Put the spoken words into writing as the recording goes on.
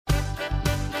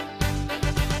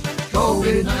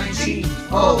COVID-19,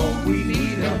 oh, we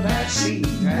need a vaccine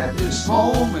at this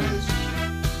moment.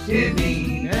 It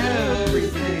means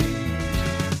everything.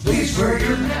 Please wear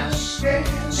your mask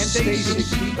and stay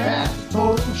 6 feet back.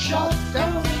 Total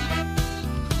shutdown.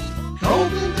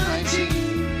 COVID-19.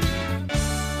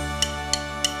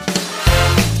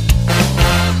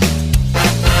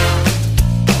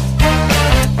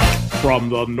 From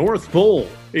the North Pole,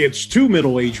 it's Two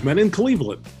Middle-Aged Men in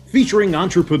Cleveland, featuring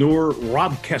entrepreneur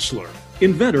Rob Kessler,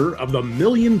 inventor of the $1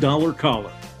 Million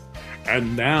Collar.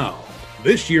 And now,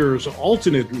 this year's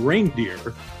alternate reindeer,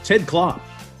 Ted Klopp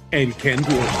and Ken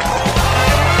Gordon.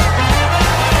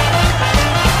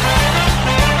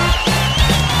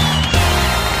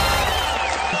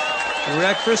 We're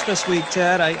at Christmas week,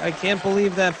 Ted. I can't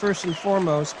believe that first and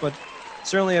foremost, but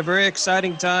certainly a very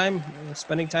exciting time.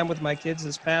 Spending time with my kids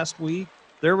this past week.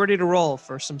 They're ready to roll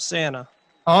for some Santa.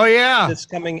 Oh, yeah. This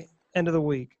coming end of the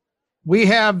week. We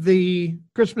have the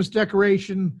Christmas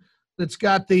decoration that's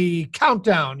got the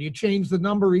countdown. You change the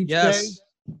number each day.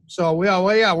 So,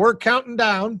 we're counting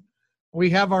down. We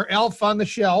have our elf on the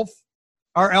shelf.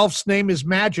 Our elf's name is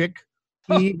Magic.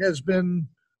 He has been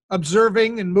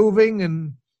observing and moving,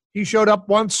 and he showed up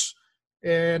once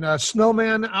in a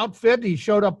snowman outfit. He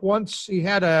showed up once. He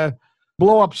had a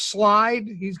blow-up slide.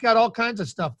 He's got all kinds of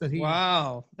stuff that he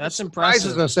that's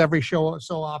surprises impressive. us every show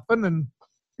so often. And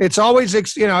it's always,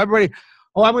 everybody,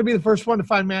 oh, I'm going to be the first one to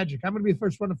find Magic. I'm going to be the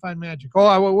first one to find Magic.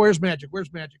 Oh, where's Magic?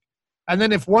 Where's Magic? And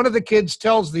then if one of the kids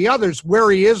tells the others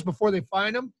where he is before they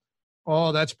find him,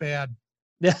 oh, that's bad.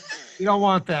 Yeah. You don't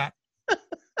want that.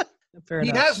 Fair he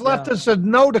enough. has left us a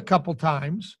note a couple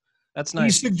times. That's He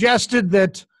nice. suggested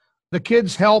that the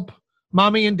kids help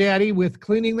mommy and daddy with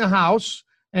cleaning the house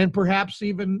and perhaps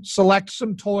even select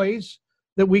some toys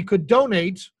that we could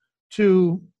donate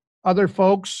to other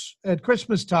folks at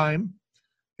Christmas time.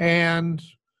 And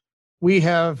we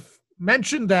have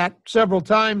mentioned that several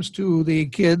times to the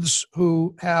kids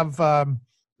who have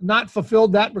not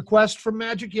fulfilled that request from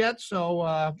Magic yet.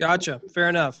 So Gotcha. Fair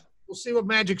enough. we'll see what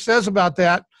Magic says about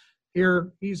that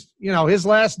here. He's, his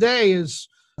last day is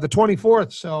the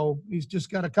 24th, so he's just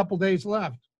got a couple days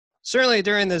left. Certainly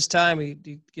during this time, you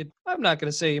get, I'm not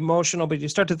going to say emotional, but you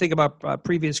start to think about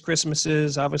previous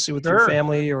Christmases, obviously with your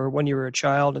family or when you were a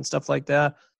child and stuff like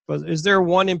that. But is there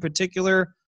one in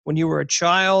particular when you were a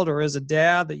child or as a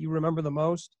dad that you remember the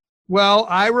most? Well,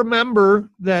 I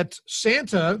remember that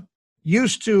Santa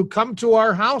used to come to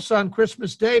our house on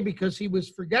Christmas Day because he was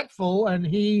forgetful and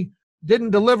he didn't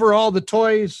deliver all the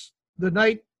toys the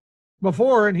night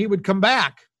before, and he would come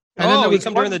back. And he'd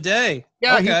come during the day.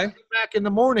 Yeah, okay. He'd come back in the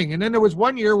morning. And then there was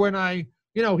one year when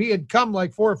he had come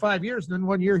like 4 or 5 years, and then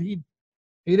one year he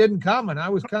didn't come, and I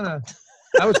was kind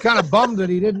of bummed that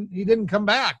he didn't come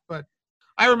back. But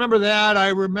I remember that. I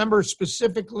remember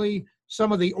specifically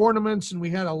some of the ornaments, and we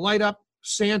had a light up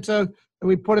Santa that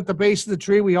we put at the base of the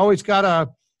tree. We always got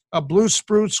a blue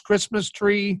spruce Christmas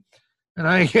tree, and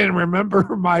I can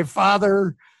remember my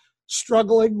father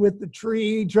struggling with the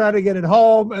tree, trying to get it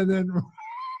home, and then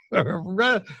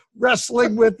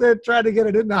wrestling with it, trying to get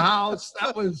it in the house.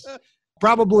 That was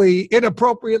probably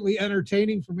inappropriately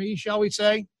entertaining for me, shall we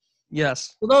say?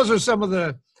 Yes. Well, those are some of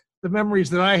the memories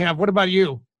that I have. What about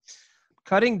you?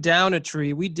 Cutting down a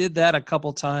tree. We did that a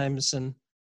couple times, and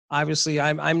obviously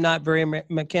I'm not very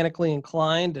mechanically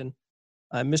inclined, and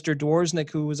Mr. Dworznik,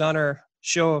 who was on our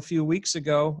show a few weeks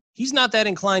ago, he's not that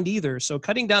inclined either. So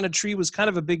cutting down a tree was kind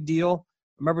of a big deal.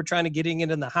 I remember trying to getting it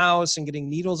in the house and getting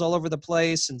needles all over the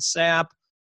place and sap.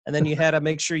 And then you had to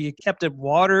make sure you kept it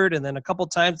watered. And then a couple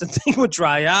times the thing would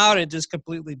dry out and just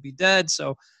completely be dead.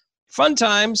 So fun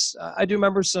times. I do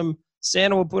remember some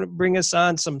Santa would bring us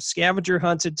on some scavenger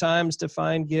hunted times to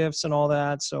find gifts and all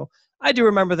that. So I do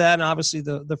remember that. And obviously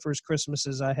the first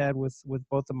Christmases I had with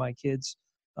both of my kids,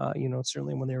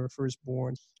 certainly when they were first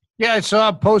born. Yeah, I saw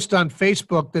a post on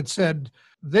Facebook that said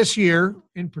this year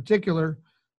in particular,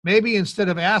 maybe instead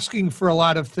of asking for a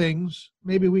lot of things,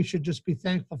 maybe we should just be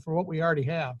thankful for what we already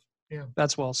have. Yeah,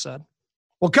 that's well said.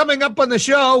 Well, coming up on the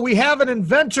show, we have an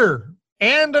inventor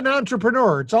and an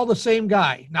entrepreneur. It's all the same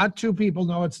guy, not two people.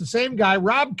 No, it's the same guy.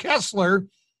 Rob Kessler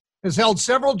has held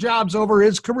several jobs over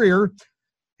his career.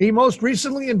 He most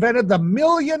recently invented the $1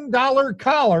 Million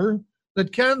Collar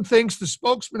that Ken thinks the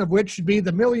spokesman of which should be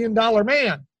the $1 Million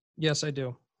Man. Yes, I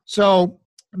do. So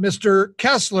Mr.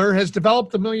 Kessler has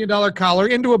developed the $1 Million Collar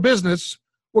into a business.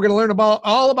 We're going to learn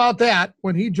all about that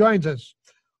when he joins us.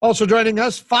 Also joining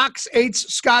us, Fox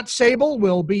 8's Scott Sable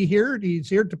will be here. He's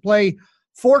here to play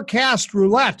Forecast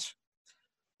Roulette.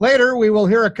 Later, we will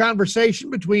hear a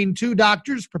conversation between two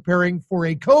doctors preparing for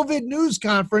a COVID news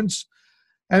conference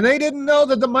and they didn't know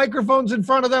that the microphones in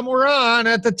front of them were on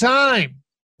at the time.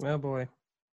 Oh, boy.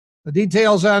 The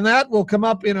details on that will come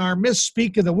up in our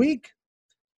Misspeak of the Week.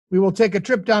 We will take a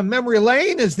trip down memory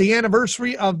lane as the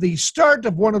anniversary of the start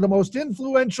of one of the most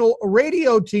influential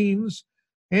radio teams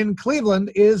in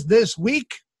Cleveland is this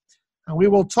week. And we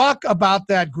will talk about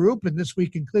that group in This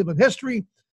Week in Cleveland History.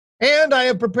 And I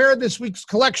have prepared this week's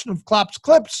collection of Klopp's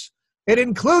clips. It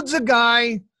includes a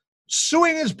guy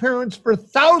suing his parents for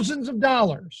thousands of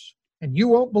dollars. And you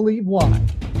won't believe why.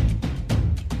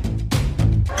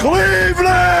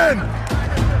 Cleveland!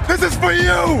 This is for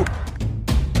you!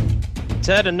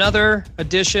 Ted, another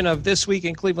edition of This Week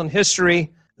in Cleveland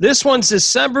History. This one's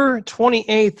December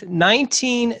 28th,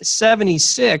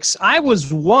 1976. I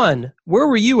was 1. Where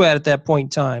were you at that point in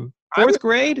time? Fourth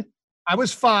grade? I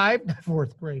was 5.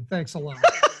 Fourth grade. Thanks a lot.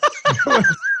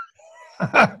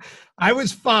 I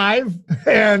was 5,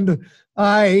 and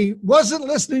I wasn't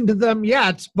listening to them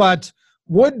yet, but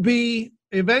would be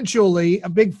eventually a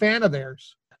bbig fan of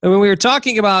theirs. And when we were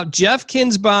talking about Jeff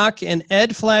Kinsbach and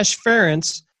Ed Flash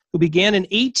Ferentz, who began an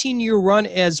 18-year run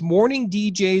as morning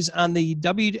DJs on the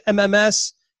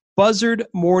WMMS Buzzard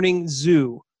Morning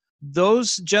Zoo.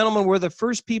 Those gentlemen were the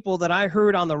first people that I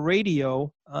heard on the radio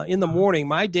in the morning.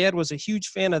 My dad was a huge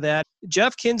fan of that.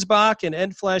 Jeff Kinsbach and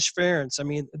Ed Flash Ferentz, I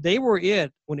mean, they were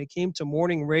it when it came to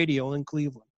morning radio in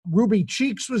Cleveland. Ruby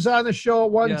Cheeks was on the show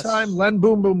at one time. Len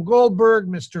Boom Boom Goldberg,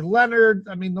 Mr. Leonard.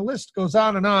 I mean, the list goes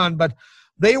on, but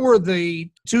they were the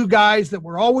two guys that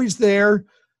were always there.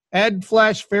 Ed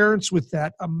Flash Ferentz with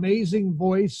that amazing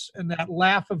voice and that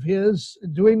laugh of his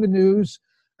doing the news,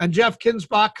 and Jeff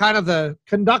Kinsbach, kind of the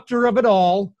conductor of it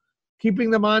all,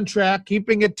 keeping them on track,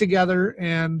 keeping it together.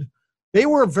 And they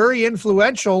were very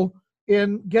influential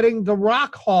in getting the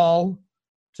Rock Hall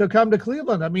to come to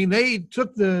Cleveland. I mean, they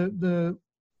took the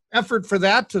effort for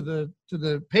that to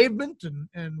the pavement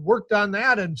and worked on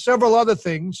that and several other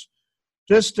things.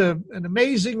 Just an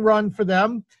amazing run for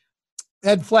them.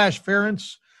 Ed Flash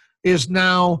Ferentz is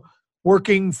now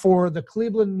working for the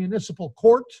Cleveland Municipal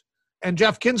Court, and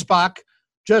Jeff Kinsbach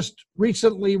just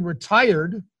recently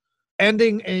retired,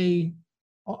 ending a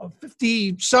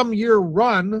 50-some year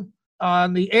run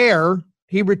on the air.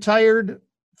 He retired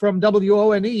from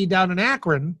WONE down in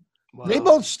Akron. Wow. They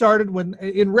both started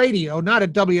in radio, not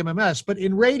at WMMS, but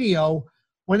in radio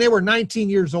when they were 19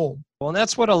 years old. Well, and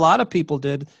that's what a lot of people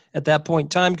did at that point in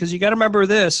time, because you got to remember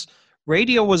this.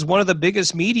 Radio was one of the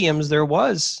biggest mediums there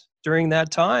was during that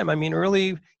time. I mean,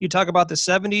 early, you talk about the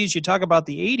 70s, you talk about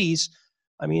the 80s.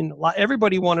 I mean,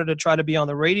 everybody wanted to try to be on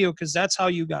the radio because that's how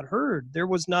you got heard. There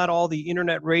was not all the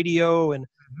internet radio and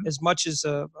as much as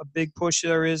a big push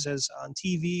there is as on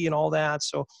TV and all that.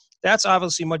 So that's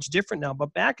obviously much different now.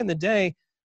 But back in the day,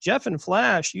 Jeff and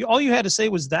Flash, all you had to say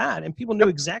was that, and people knew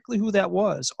exactly who that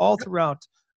was all throughout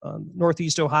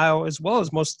Northeast Ohio, as well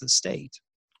as most of the state.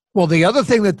 Well, the other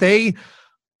thing that they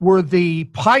were the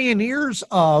pioneers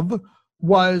of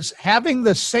was having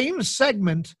the same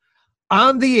segment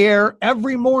on the air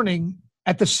every morning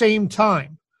at the same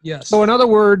time. Yes. So in other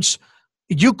words,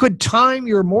 you could time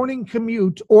your morning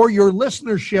commute or your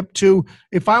listenership to,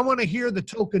 if I want to hear the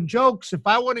token jokes, if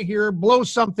I want to hear Blow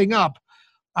Something Up,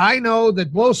 I know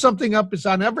that Blow Something Up is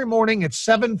on every morning at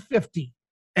 7:50.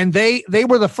 And they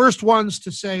were the first ones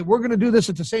to say, we're going to do this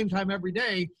at the same time every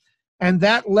day. And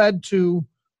that led to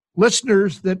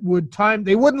listeners that would time,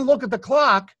 they wouldn't look at the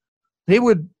clock. They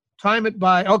would time it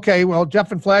by, okay, well,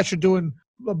 Jeff and Flash are doing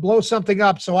Blow Something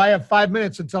Up, so I have 5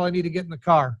 minutes until I need to get in the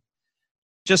car.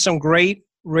 Just some great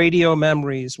radio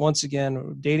memories, once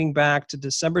again, dating back to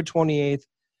December 28th,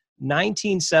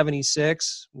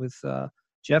 1976, with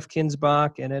Jeff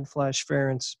Kinsbach and Ed Flash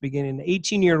Ferentz beginning an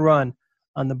 18-year run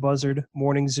on the Buzzard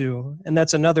Morning Zoo. And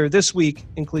that's another This Week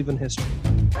in Cleveland History.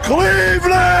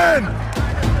 Cleveland!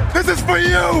 This is for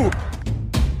you!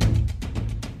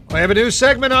 I have a new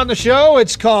segment on the show.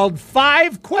 It's called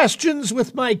 5 Questions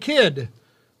with My Kid.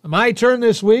 My turn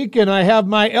this week, and I have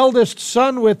my eldest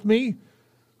son with me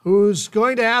who's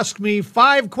going to ask me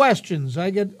 5 questions. I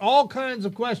get all kinds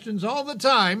of questions all the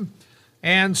time,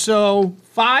 and so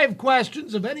 5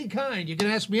 questions of any kind. You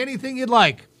can ask me anything you'd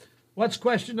like. What's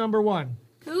question number 1?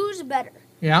 Who's better,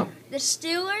 Yeah. the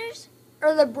Steelers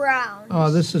or the Browns?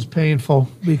 Oh, this is painful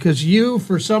because you,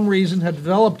 for some reason, have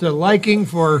developed a liking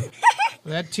for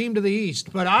that team to the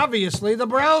east. But obviously, the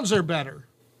Browns are better.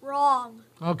 Wrong.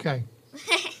 Okay.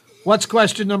 What's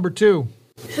question number 2?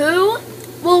 Who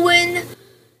will win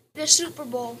the Super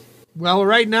Bowl? Well,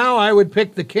 right now, I would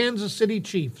pick the Kansas City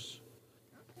Chiefs.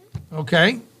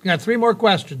 Okay. Got 3 more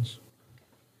questions.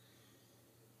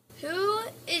 Who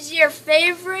is your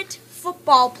favorite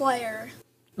football player?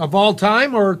 Of all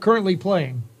time or currently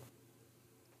playing?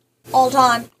 All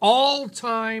time.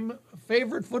 All-time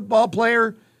favorite football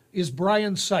player is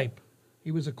Brian Sipe.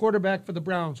 He was a quarterback for the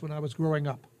Browns when I was growing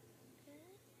up.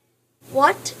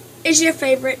 What is your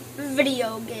favorite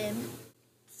video game?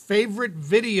 Favorite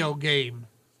video game?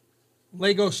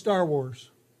 Lego Star Wars.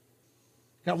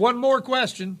 Got one more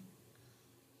question.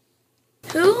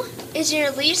 Who is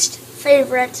your least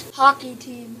favorite hockey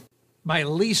team? My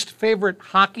least favorite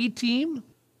hockey team?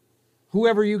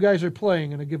 Whoever you guys are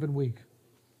playing in a given week.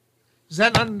 Is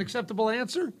that not an acceptable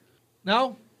answer?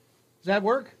 No? Does that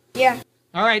work? Yeah.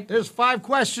 All right, there's 5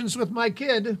 questions with my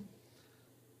kid.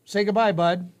 Say goodbye,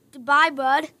 bud. Goodbye,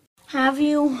 bud. Have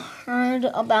you heard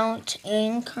about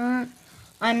Anchor?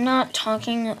 I'm not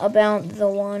talking about the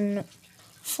one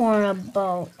for a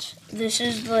boat. This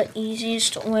is the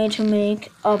easiest way to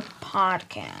make a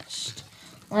podcast.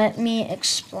 Let me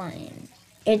explain.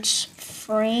 It's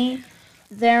free.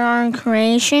 There are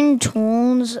creation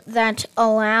tools that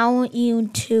allow you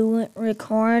to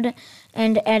record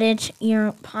and edit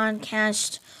your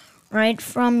podcast right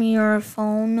from your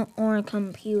phone or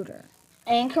computer.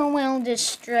 Anchor will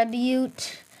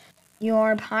distribute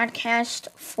your podcast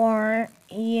for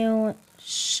you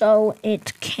so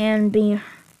it can be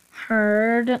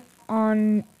heard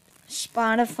on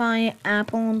Spotify,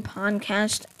 Apple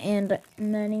Podcast, and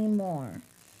many more.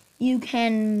 You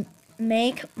can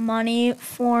make money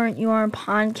for your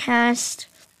podcast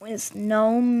with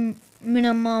no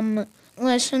minimum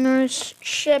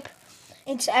listenership.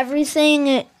 It's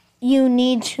everything you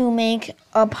need to make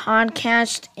a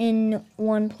podcast in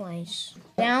one place.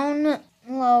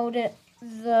 Download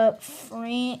the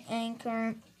free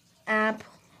Anchor app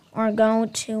or go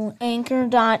to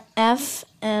anchor.fm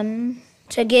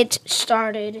to get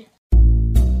started.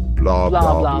 Blah,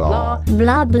 blah, blah.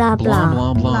 Blah blah blah.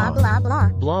 Blah blah blah. Blah blah blah.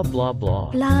 Blah blah blah.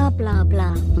 Blah blah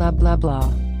blah. Blah blah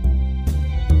blah.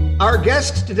 Our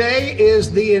guest today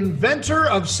is the inventor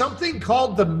of something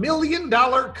called the $1 Million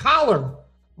Collar.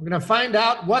 We're going to find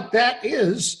out what that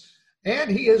is. And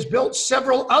he has built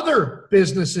several other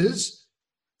businesses,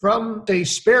 from a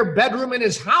spare bedroom in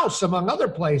his house, among other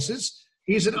places.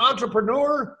 He's an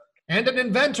entrepreneur and an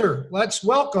inventor. Let's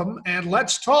welcome and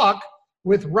let's talk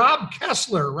with Rob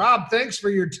Kessler. Rob, thanks for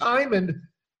your time. And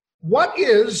what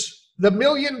is the $1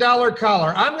 Million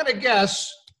Collar? I'm going to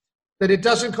guess that it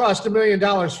doesn't cost $1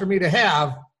 million for me to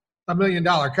have a $1 Million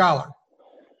Collar.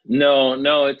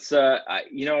 No, it's, I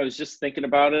was just thinking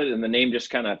about it and the name just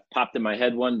kind of popped in my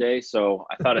head one day. So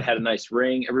I thought it had a nice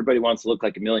ring. Everybody wants to look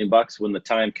like $1 million when the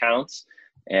time counts.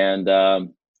 And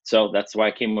so that's why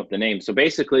I came up with the name. So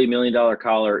basically $1 Million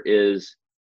Collar is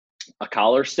a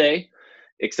collar stay,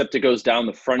 except it goes down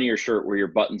the front of your shirt where your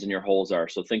buttons and your holes are.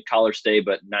 So think collar stay,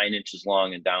 but 9 inches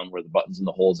long and down where the buttons and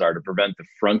the holes are to prevent the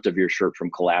front of your shirt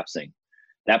from collapsing.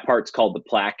 That part's called the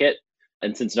placket.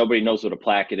 And since nobody knows what a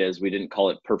placket is, we didn't call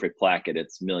it perfect placket.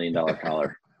 It's $1 Million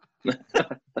Collar.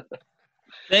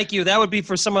 Thank you. That would be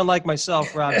for someone like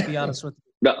myself, Rob, to be honest with you.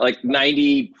 No, like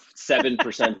 97%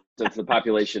 of the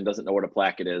population doesn't know what a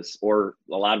placket is, or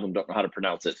a lot of them don't know how to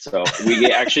pronounce it. So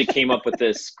we actually came up with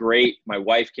my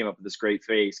wife came up with this great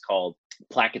phrase called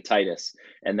placketitis.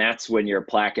 And that's when your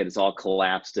placket is all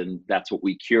collapsed, and that's what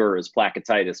we cure is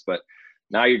placketitis. But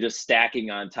now you're just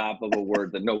stacking on top of a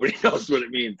word that nobody knows what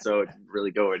it means, so it didn't really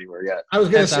go anywhere yet. I was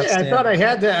going to say, I thought I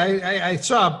had that. I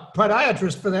saw a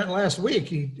podiatrist for that last week.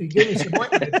 He gave me some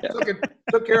ointment.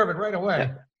 Took care of it right away.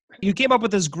 Yeah. You came up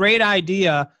with this great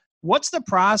idea. What's the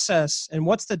process and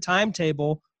what's the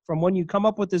timetable from when you come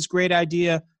up with this great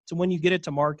idea to when you get it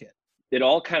to market? It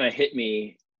all kind of hit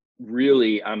me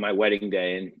really on my wedding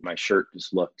day, and my shirt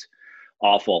just looked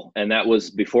awful. And that was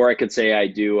before I could say I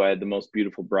do. I had the most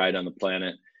beautiful bride on the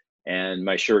planet, and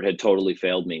my shirt had totally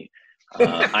failed me.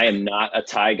 I am not a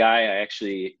tie guy. I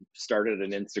actually started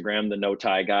an Instagram, the No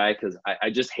Tie Guy, because I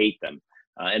just hate them.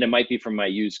 And it might be from my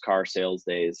used car sales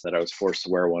days that I was forced to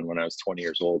wear one when I was 20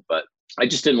 years old, but I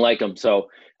just didn't like them. So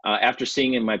after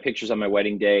seeing in my pictures on my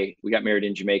wedding day, we got married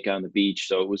in Jamaica on the beach,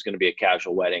 so it was going to be a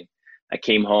casual wedding. I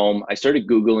came home. I started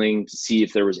Googling to see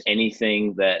if there was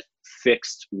anything that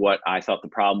fixed what I thought the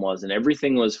problem was, and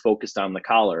everything was focused on the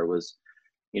collar. It was,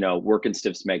 Work &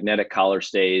 Stiff's magnetic collar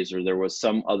stays, or there was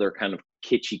some other kind of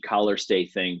kitschy collar stay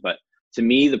thing. But to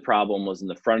me, the problem was in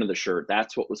the front of the shirt.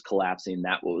 That's what was collapsing.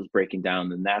 That's what was breaking down.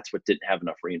 And that's what didn't have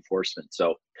enough reinforcement.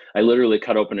 So I literally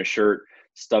cut open a shirt,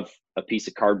 stuffed a piece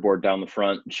of cardboard down the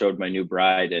front, and showed my new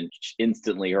bride. And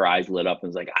instantly her eyes lit up and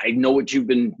was like, I know what you've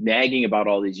been nagging about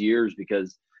all these years,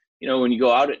 because, when you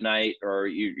go out at night or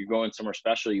you're going somewhere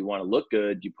special, you want to look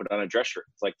good, you put on a dress shirt.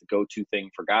 It's like the go-to thing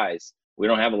for guys. we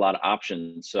don't have a lot of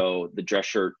options. So the dress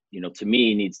shirt, to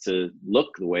me, needs to look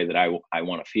the way that I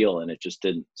want to feel, and it just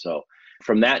didn't. So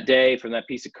from that day, from that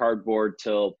piece of cardboard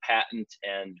till patent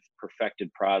and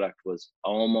perfected product was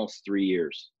almost 3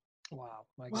 years. Wow.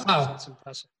 Wow. That's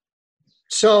impressive.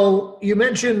 So you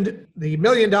mentioned the $1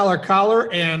 Million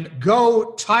Collar and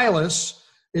Go Tylus.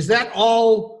 Is that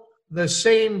all the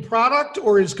same product,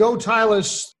 or is Go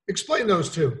Tylus? Explain those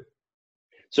two.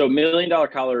 So $1 Million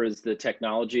Collar is the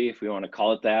technology, if we want to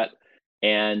call it that.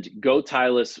 And Go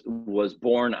Tylus was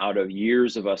born out of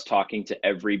years of us talking to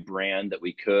every brand that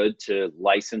we could to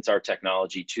license our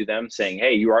technology to them, saying,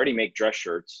 hey, you already make dress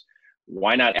shirts.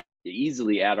 Why not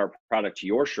easily add our product to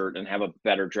your shirt and have a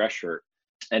better dress shirt?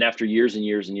 And after years and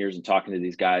years and years of talking to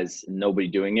these guys, and nobody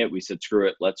doing it, we said, screw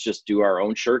it, let's just do our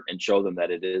own shirt and show them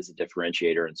that it is a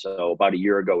differentiator. And so about a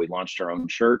year ago, we launched our own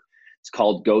shirt. It's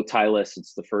called Go Tylus.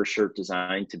 It's the first shirt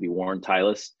designed to be worn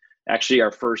Tylus. Actually,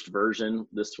 our first version,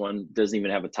 this one doesn't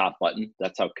even have a top button.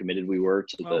 That's how committed we were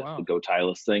to the Go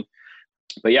Tylus thing.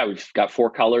 But yeah, we've got 4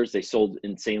 colors. They sold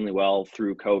insanely well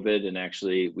through COVID. And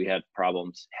actually, we had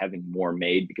problems having more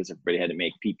made because everybody had to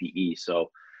make PPE. So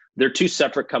they're 2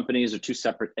 separate companies or 2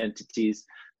 separate entities.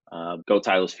 Go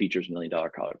Tylus features $1 Million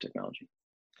Collar technology.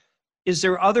 Is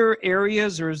there other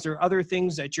areas, or is there other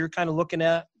things that you're kind of looking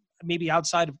at, maybe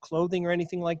outside of clothing or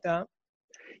anything like that?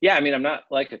 Yeah, I mean, I'm not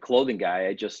like a clothing guy.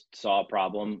 I just saw a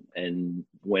problem and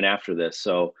went after this.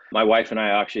 So my wife and I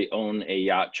actually own a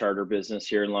yacht charter business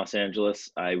here in Los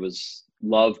Angeles.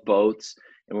 Love boats.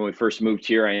 And when we first moved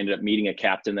here, I ended up meeting a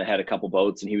captain that had a couple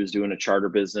boats, and he was doing a charter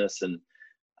business. And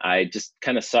I just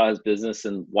kind of saw his business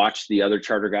and watched the other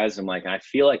charter guys. I'm like, I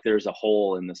feel like there's a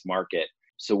hole in this market.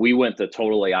 So we went the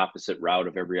totally opposite route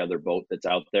of every other boat that's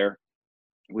out there.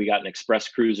 We got an express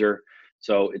cruiser.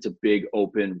 So it's a big,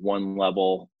 open,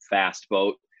 one-level, fast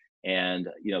boat. And,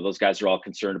 those guys are all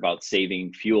concerned about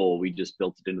saving fuel. We just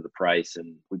built it into the price,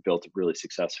 and we built a really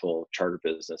successful charter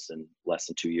business in less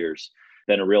than 2 years.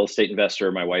 Then a real estate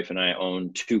investor, my wife and I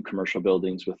own 2 commercial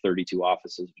buildings with 32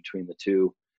 offices between the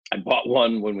 2. I bought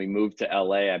one when we moved to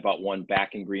LA. I bought one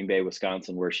back in Green Bay,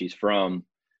 Wisconsin, where she's from.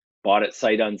 Bought it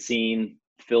sight unseen,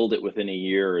 filled it within a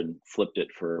year, and flipped it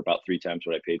for about 3 times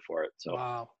what I paid for it. So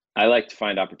wow. I like to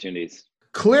find opportunities.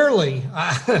 Clearly,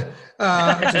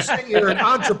 to say you're an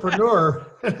entrepreneur,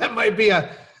 that might be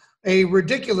a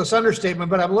ridiculous understatement,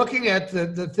 but I'm looking at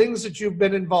the things that you've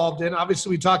been involved in. Obviously,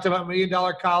 we talked about $1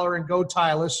 Million Collar and Go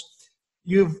Tylus.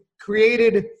 You've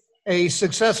created a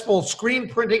successful screen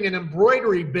printing and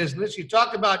embroidery business. You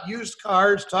talked about used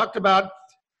cars, talked about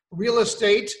real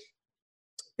estate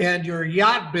and your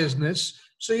yacht business.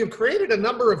 So you've created a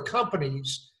number of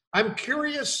companies. I'm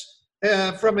curious,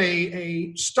 from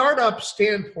a startup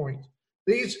standpoint,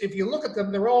 these, if you look at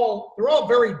them, they're all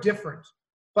very different.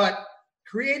 But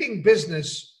creating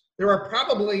business, there are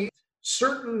probably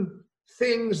certain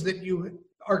things that you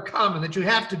are common that you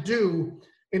have to do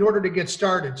in order to get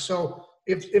started. So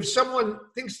if someone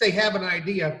thinks they have an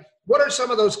idea, what are some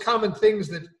of those common things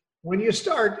that when you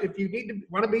start, if you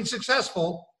want to be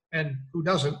successful, and who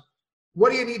doesn't,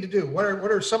 what do you need to do? What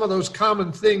are some of those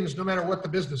common things, no matter what the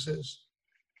business is?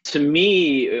 To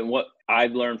me, what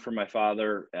I've learned from my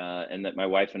father and that my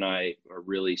wife and I are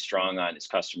really strong on is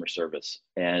customer service.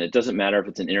 And it doesn't matter if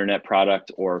it's an internet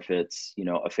product or if it's,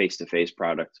 a face-to-face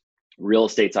product. Real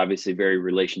estate's obviously very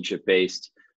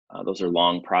relationship-based. Those are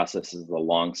long processes, a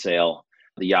long sale.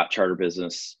 The yacht charter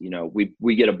business,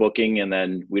 we get a booking and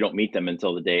then we don't meet them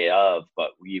until the day of,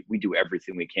 but we do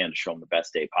everything we can to show them the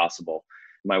best day possible.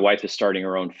 My wife is starting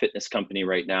her own fitness company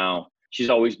right now. She's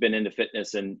always been into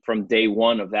fitness. And from day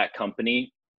one of that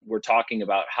company, we're talking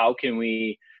about how can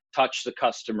we touch the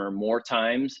customer more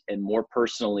times and more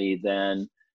personally than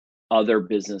other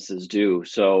businesses do.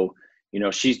 So,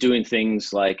 she's doing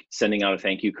things like sending out a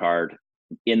thank you card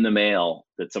in the mail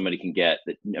that somebody can get.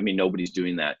 Nobody's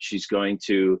doing that. She's going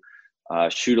to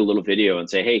shoot a little video and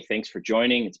say, hey, thanks for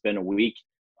joining. It's been a week.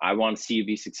 I want to see you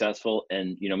be successful.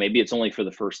 And, maybe it's only for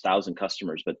the first 1,000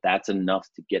 customers, but that's enough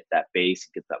to get that base,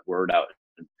 get that word out,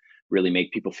 and really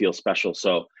make people feel special.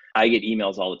 So I get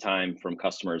emails all the time from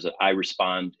customers that I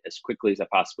respond as quickly as I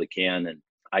possibly can. And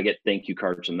I get thank you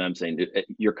cards from them saying,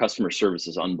 your customer service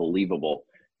is unbelievable,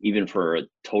 even for a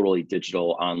totally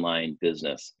digital online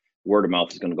business. Word of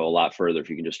mouth is going to go a lot further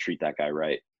if you can just treat that guy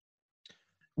right.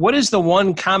 What is the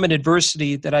one common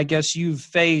adversity that I guess you've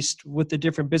faced with the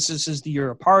different businesses that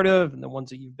you're a part of and the ones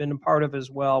that you've been a part of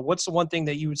as well? What's the one thing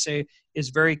that you would say is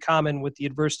very common with the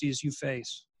adversities you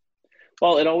face?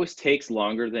 Well, it always takes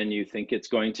longer than you think it's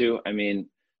going to. $1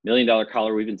 Million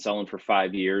Collar, we've been selling for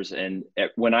 5 years. And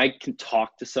when I can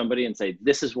talk to somebody and say,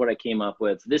 this is what I came up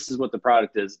with, this is what the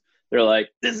product is, they're like,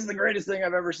 this is the greatest thing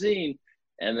I've ever seen.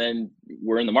 And then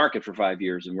we're in the market for 5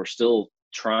 years and we're still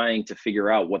trying to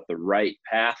figure out what the right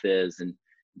path is and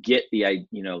get the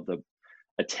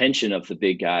attention of the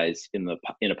big guys in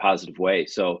a positive way.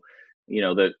 So,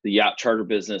 the yacht charter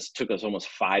business took us almost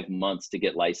 5 months to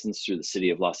get licensed through the city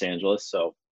of Los Angeles.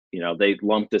 So, they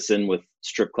lumped us in with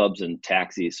strip clubs and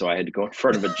taxis. So I had to go in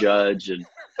front of a judge and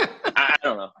I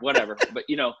don't know, whatever. But,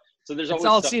 so there's always, it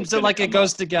all seems like it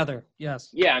goes together. Yes.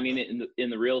 Yeah. I mean, in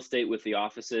the real estate with the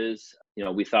offices,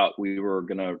 we thought we were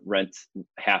going to rent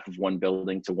half of one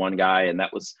building to one guy. And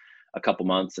that was a couple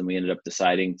months. And we ended up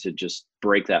deciding to just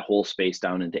break that whole space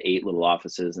down into 8 little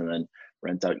offices and then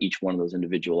rent out each one of those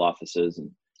individual offices. And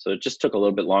so it just took a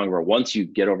little bit longer. Once you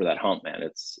get over that hump, man,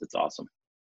 it's awesome.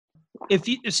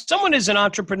 If someone is an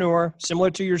entrepreneur similar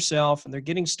to yourself and they're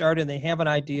getting started and they have an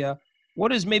idea,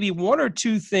 what is maybe 1 or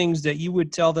 2 things that you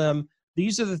would tell them,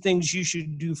 these are the things you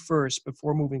should do first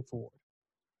before moving forward?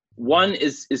 One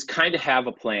is kind of have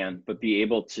a plan, but be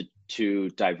able to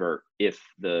divert if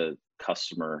the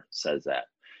customer says that.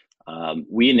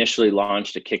 We initially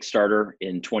launched a Kickstarter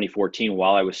in 2014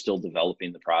 while I was still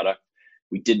developing the product.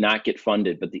 We did not get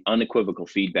funded, but the unequivocal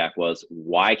feedback was,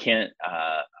 why can't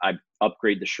I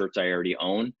upgrade the shirts I already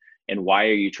own? And why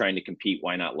are you trying to compete?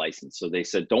 Why not license? So they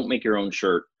said, don't make your own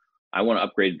shirt. I want to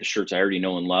upgrade the shirts I already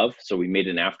know and love. So we made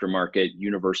an aftermarket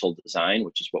universal design,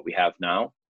 which is what we have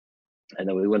now. And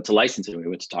then we went to licensing. We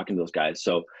went to talking to those guys.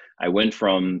 So I went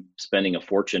from spending a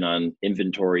fortune on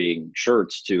inventorying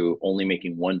shirts to only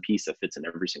making one piece that fits in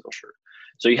every single shirt.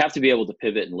 So you have to be able to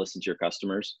pivot and listen to your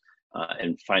customers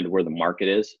and find where the market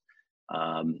is.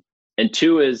 And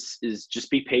 2 is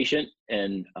just be patient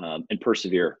and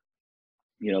persevere.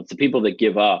 It's the people that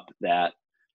give up that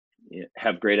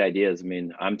have great ideas. I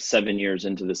mean, I'm 7 years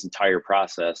into this entire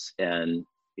process and,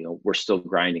 we're still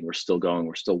grinding, we're still going,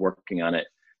 we're still working on it.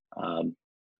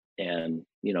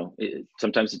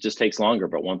 Sometimes it just takes longer,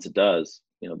 but once it does,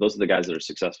 those are the guys that are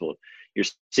successful. You're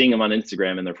seeing them on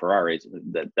Instagram in their Ferraris.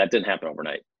 That didn't happen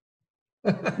overnight.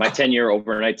 My 10-year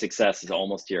overnight success is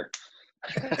almost here.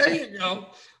 There you go.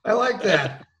 I like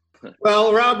that.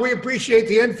 Well, Rob, we appreciate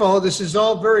the info. This is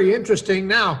all very interesting.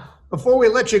 Now, before we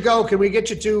let you go, can we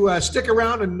get you to stick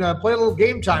around and play a little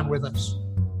game time with us?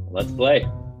 Let's play.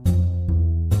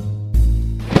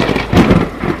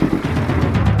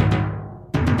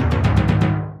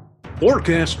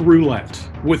 Forecast Roulette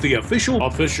with the official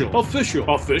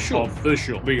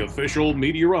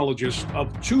meteorologist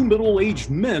of 2 middle-aged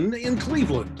men in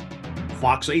Cleveland,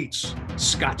 Fox 8's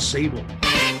Scott Sable.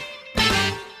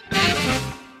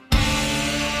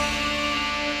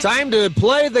 Time to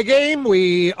play the game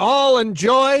we all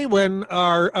enjoy when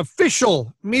our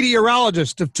official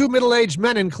meteorologist of 2 middle-aged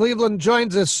men in Cleveland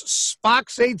joins us.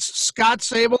 Fox 8's Scott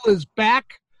Sable is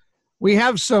back. We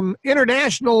have some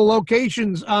international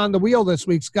locations on the wheel this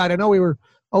week, Scott. I know we were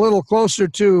a little closer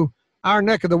to our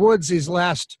neck of the woods these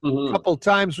last couple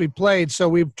times we played, so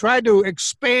we've tried to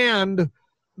expand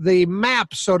the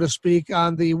map, so to speak,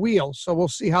 on the wheel. So we'll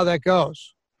see how that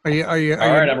goes. All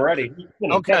right, I'm ready.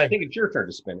 Okay. I think it's your turn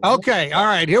to spin. Okay, all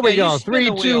right, here we go.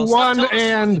 3, 2, 1,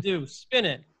 and spin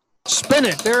it. Spin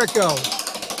it. There it goes.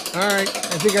 All right,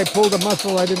 I think I pulled a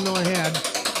muscle I didn't know I had,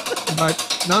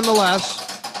 but nonetheless,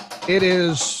 it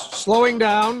is slowing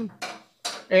down.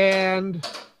 And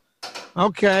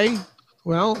okay,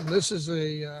 well, this is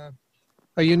a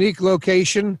unique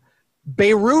location,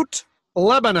 Beirut,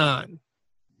 Lebanon.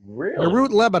 Really?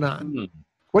 Beirut, Lebanon.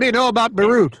 What do you know about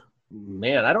Beirut?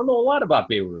 Man, I don't know a lot about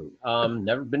Beirut.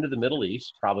 Never been to the Middle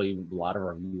East. Probably a lot of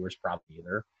our viewers probably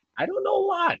either. I don't know a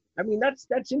lot. I mean,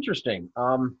 that's interesting.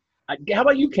 How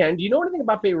about you, Ken? Do you know anything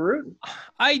about Beirut?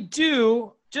 I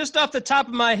do. Just off the top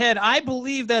of my head, I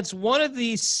believe that's one of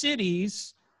these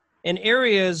cities and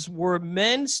areas where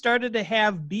men started to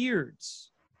have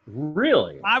beards.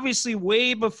 Really? Obviously,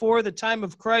 way before the time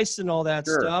of Christ and all that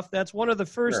stuff. That's one of the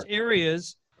first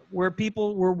areas where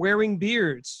people were wearing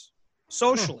beards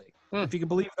socially, if you can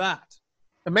believe that.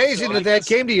 Amazing that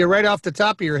came to you right off the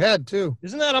top of your head, too.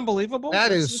 Isn't that unbelievable?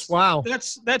 That is, wow.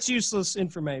 That's useless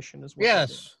information as well.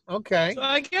 Yes, okay. So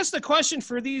I guess the question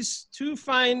for these 2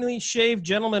 finely shaved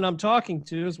gentlemen I'm talking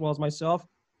to, as well as myself,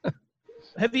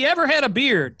 have you ever had a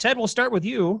beard? Ted, we'll start with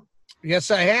you. Yes,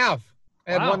 I have.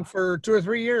 I had one for 2 or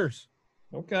 3 years.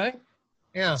 Okay.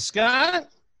 Yeah. Scott,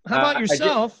 how about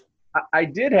yourself? I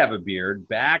did have a beard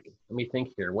back, let me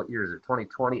think here, what year is it,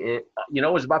 2020? It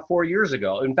was about 4 years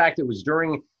ago. In fact, it was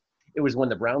when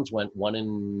the Browns went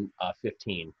 1-15.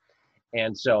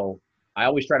 And so I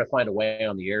always try to find a way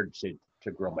on the air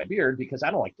to grow my beard because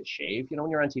I don't like to shave. When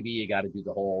you're on TV, you got to do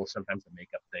the whole, sometimes the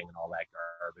makeup thing and all that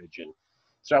garbage. And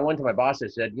So I went to my boss. I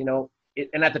said,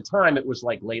 and at the time it was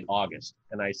like late August.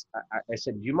 And I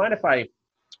said, do you mind if I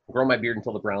grow my beard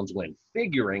until the Browns win?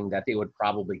 Figuring that they would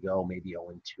probably go maybe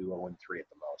 0-2, 0-3 at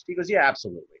the most. He goes, yeah,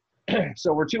 absolutely.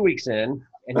 So we're 2 weeks in,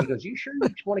 and he goes, you sure you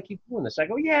want to keep doing this? I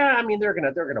go, yeah, I mean, they're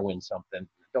gonna win something.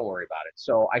 Don't worry about it.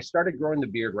 So I started growing the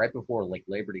beard right before like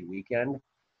Labor Day weekend,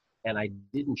 and I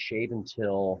didn't shave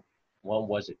until, when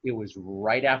was it? It was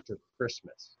right after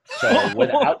Christmas. So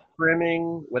without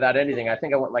trimming, without anything, I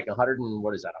think I went like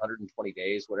 120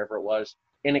 days, whatever it was.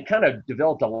 And it kind of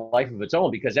developed a life of its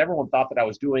own because everyone thought that I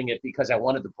was doing it because I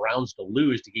wanted the Browns to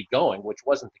lose to keep going, which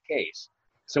wasn't the case.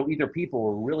 So either people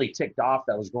were really ticked off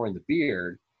that I was growing the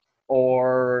beard,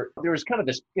 or there was kind of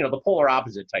this, the polar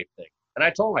opposite type thing. And I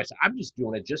told him, I said, I'm just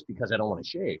doing it just because I don't want to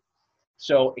shave.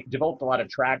 So it developed a lot of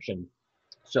traction.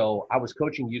 So I was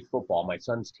coaching youth football, my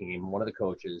son's team, one of the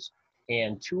coaches,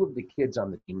 and two of the kids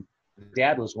on the team,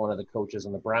 dad was one of the coaches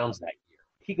on the Browns that year.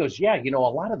 He goes, yeah, a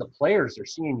lot of the players are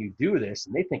seeing you do this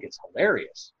and they think it's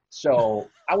hilarious. So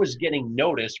I was getting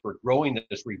noticed for growing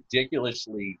this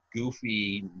ridiculously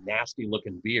goofy, nasty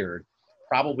looking beard,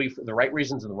 probably for the right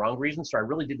reasons and the wrong reasons. So I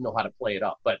really didn't know how to play it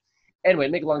up. But anyway,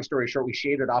 make a long story short, we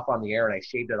shaved it off on the air and I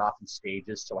shaved it off in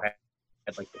stages. So I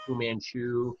had like the Fu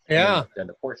Manchu, and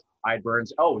the portion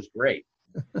sideburns. Oh, it was great.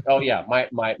 Oh yeah,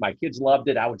 my kids loved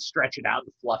it. I would stretch it out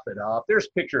and fluff it up. There's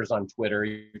pictures on Twitter.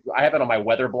 I have it on my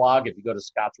weather blog. If you go to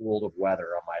Scott's World of Weather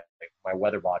on my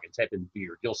weather blog and type in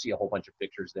beard, you'll see a whole bunch of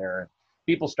pictures there. And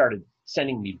people started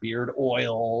sending me beard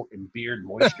oil and beard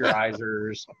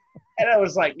moisturizers, and I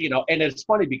was like, and it's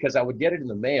funny because I would get it in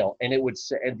the mail, and it would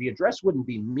say, and the address wouldn't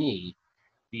be me.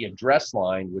 The address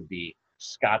line would be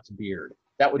Scott's Beard.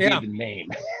 That would be the name.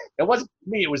 It wasn't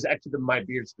me. It was actually my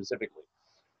beard specifically.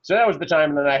 So that was the time,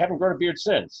 and then I haven't grown a beard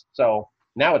since. So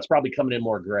now it's probably coming in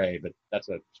more gray, but that's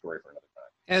a story for another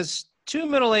time. As two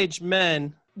middle-aged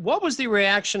men, what was the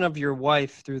reaction of your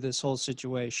wife through this whole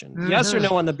situation? Mm-hmm. Yes or no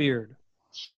on the beard?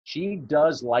 She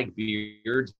does like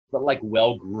beards, but like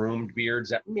well-groomed beards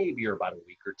that maybe are about a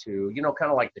week or two,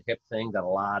 kind of like the hip thing that a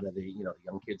lot of the, the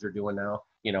young kids are doing now.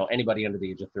 Anybody under the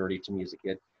age of 30 to me as a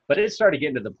kid. But it started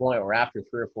getting to the point where after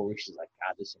 3 or 4 weeks, she's like,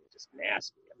 God, this is just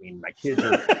nasty. I mean, my kids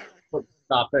are putting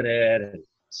stuff in it. And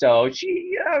so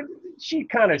she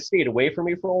kind of stayed away from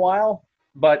me for a while.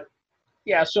 But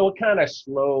yeah, so it kind of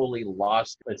slowly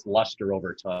lost its luster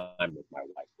over time with my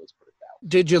wife, let's put it that way.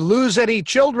 Did you lose any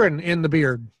children in the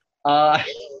beard? Well,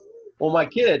 my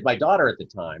daughter at the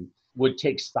time would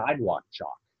take sidewalk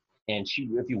chalk. And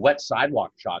if you wet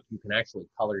sidewalk chalk, you can actually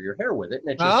color your hair with it,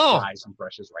 and it just dries and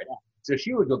brushes right out. So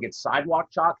she would go get sidewalk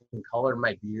chalk and color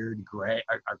my beard gray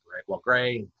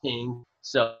and pink.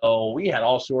 So we had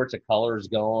all sorts of colors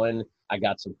going. I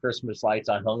got some Christmas lights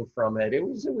I hung from it. It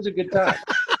was a good time.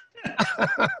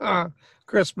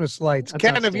 Christmas lights. That's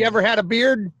Ken, have you ever had a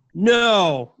beard?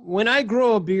 No. When I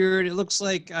grow a beard, it looks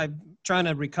like I'm trying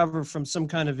to recover from some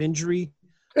kind of injury.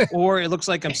 Or it looks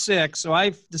like I'm sick. So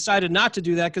I've decided not to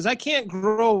do that because I can't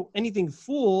grow anything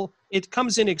full. It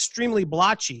comes in extremely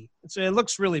blotchy. So it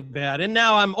looks really bad. And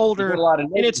now I'm older and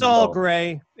it's all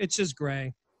gray. It's just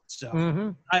gray.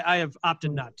 So I have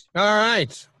opted not to. All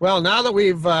right. Well, now that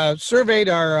we've surveyed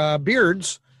our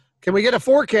beards, can we get a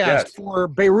forecast for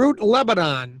Beirut,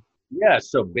 Lebanon? Yes.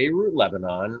 So Beirut,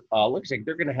 Lebanon, looks like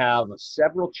they're going to have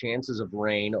several chances of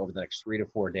rain over the next 3 to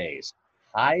 4 days.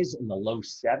 Highs in the low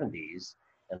 70s.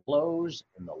 And lows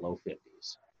in the low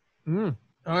 50s.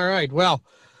 All right. Well,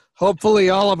 hopefully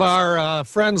all of our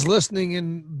friends listening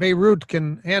in Beirut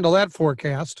can handle that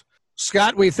forecast.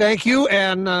 Scott, we thank you,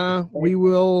 and we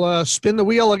will spin the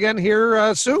wheel again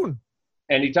here soon.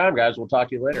 Anytime, guys. We'll talk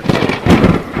to you later.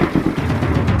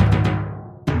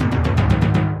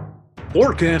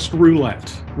 Forecast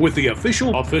Roulette with the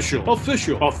official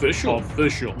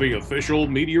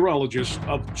meteorologist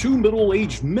of two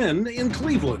middle-aged men in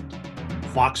Cleveland.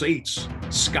 Fox 8's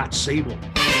Scott Sable.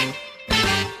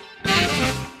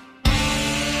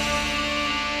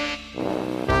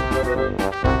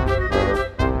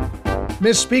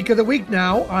 Misspeak of the Week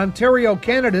now, Ontario,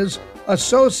 Canada's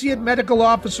Associate Medical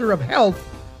Officer of Health,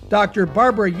 Dr.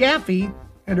 Barbara Yaffe,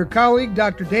 and her colleague,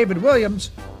 Dr. David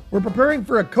Williams, were preparing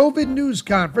for a COVID news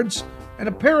conference and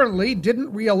apparently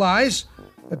didn't realize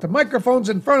that the microphones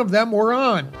in front of them were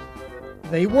on.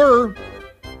 They were.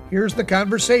 Here's the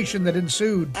conversation that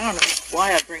ensued. I don't know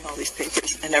why I bring all these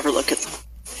papers. I never look at them.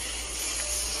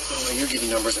 Oh, when you're giving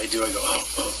numbers, I go,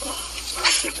 I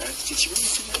said that. Did you really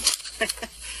say that?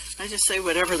 I just say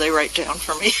whatever they write down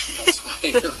for me.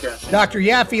 Dr.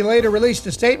 Yaffe later released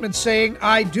a statement saying,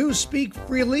 I do speak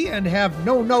freely and have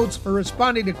no notes for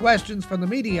responding to questions from the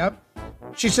media.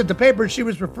 She said the papers she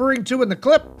was referring to in the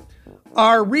clip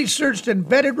are researched and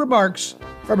vetted remarks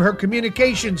from her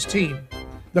communications team.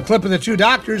 The clip of the two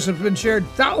doctors has been shared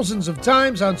thousands of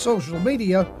times on social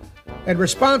media, and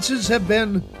responses have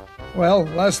been, well,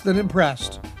 less than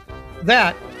impressed.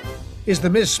 That is the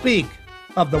misspeak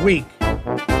of the week.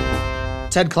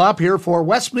 Ted Klopp here for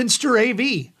Westminster AV.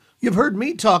 You've heard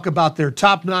me talk about their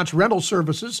top-notch rental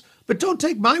services, but don't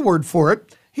take my word for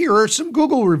it. Here are some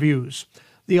Google reviews.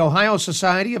 The Ohio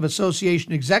Society of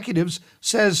Association Executives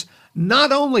says,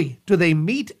 not only do they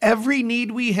meet every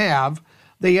need we have,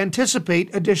 they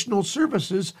anticipate additional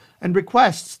services and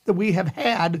requests that we have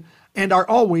had and are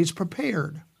always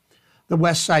prepared. The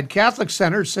Westside Catholic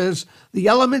Center says the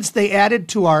elements they added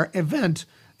to our event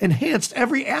enhanced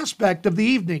every aspect of the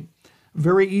evening.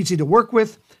 Very easy to work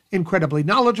with, incredibly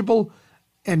knowledgeable,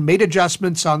 and made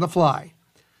adjustments on the fly.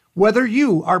 Whether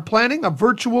you are planning a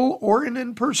virtual or an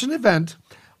in-person event,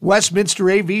 Westminster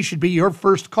AV should be your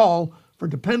first call for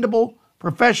dependable,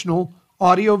 professional,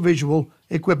 audio-visual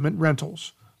equipment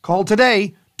rentals. Call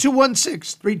today,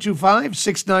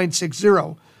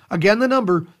 216-325-6960. Again, the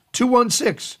number,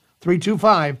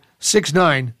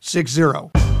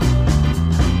 216-325-6960.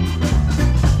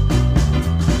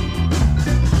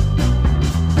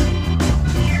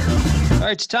 All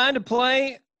right, it's time to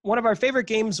play one of our favorite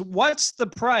games, What's the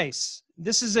Price?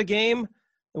 This is a game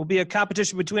that will be a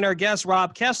competition between our guest,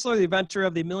 Rob Kessler, the inventor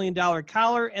of the $1 Million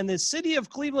Collar, and the City of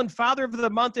Cleveland Father of the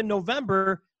Month in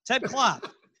November, Ted Klopp.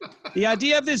 The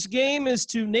idea of this game is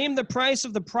to name the price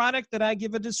of the product that I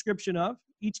give a description of.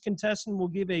 Each contestant will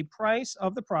give a price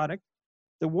of the product.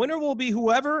 The winner will be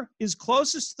whoever is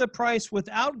closest to the price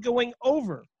without going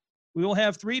over. We will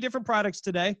have 3 different products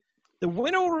today. The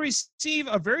winner will receive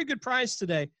a very good prize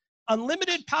today.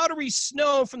 Unlimited powdery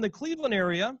snow from the Cleveland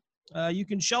area. You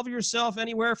can shovel yourself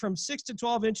anywhere from 6 to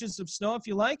 12 inches of snow if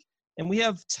you like. And we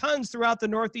have tons throughout the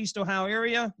Northeast Ohio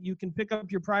area. You can pick up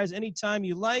your prize anytime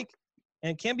you like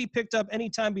and can be picked up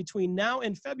anytime between now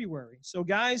and February. So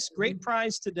guys, great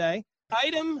prize today.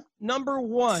 Item number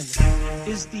 1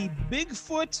 is the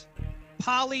Bigfoot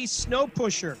Poly Snow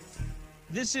Pusher.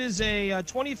 This is a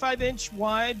 25-inch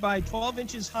wide by 12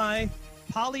 inches high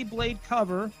poly blade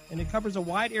cover, and it covers a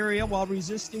wide area while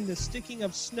resisting the sticking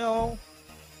of snow.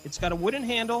 It's got a wooden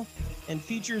handle and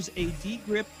features a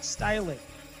D-grip styling.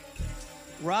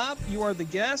 Rob, you are the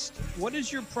guest. What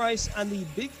is your price on the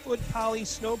Bigfoot Poly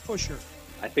Snow Pusher?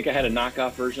 I think I had a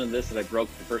knockoff version of this that I broke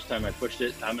the first time I pushed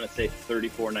it. I'm going to say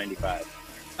 $34.95.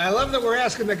 I love that we're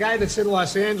asking the guy that's in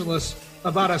Los Angeles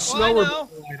about a snow removal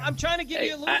item. I'm trying to give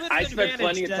you a little bit of I advantage. spent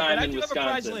plenty of time in Wisconsin. I do have a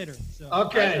prize later. So.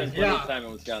 Okay, I spent plenty of time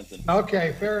in Wisconsin.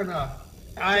 Okay, fair enough.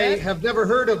 I have never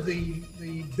heard of the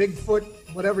Bigfoot,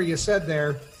 whatever you said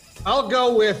there. I'll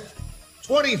go with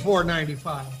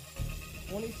 $24.95.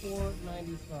 $24.95.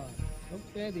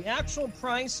 Okay, the actual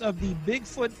price of the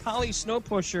Bigfoot Poly Snow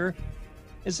Pusher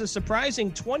is a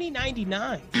surprising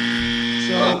 $20.99.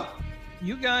 So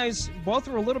you guys both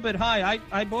are a little bit high.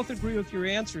 I both agree with your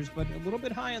answers, but a little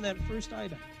bit high on that first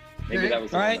item. Maybe that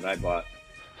was the one that I bought.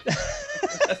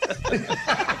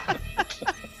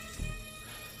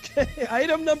 Okay,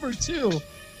 item number 2.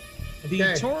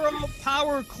 The Toro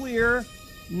Power Clear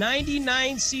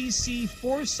 99cc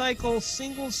 4-cycle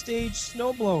single-stage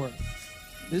snowblower.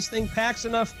 This thing packs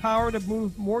enough power to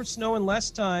move more snow in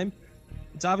less time.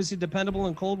 It's obviously dependable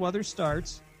in cold weather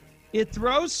starts. It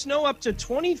throws snow up to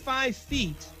 25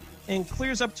 feet and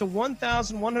clears up to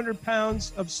 1,100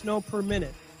 pounds of snow per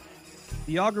minute.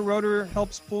 The auger rotor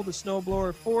helps pull the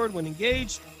snowblower forward when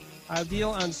engaged, ideal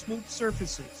on smooth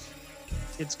surfaces.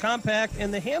 It's compact,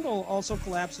 and the handle also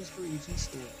collapses for easy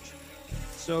storage.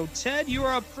 So, Ted, you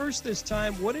are up first this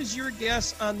time. What is your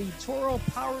guess on the Toro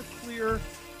Power Clear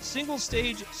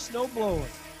single-stage snowblower?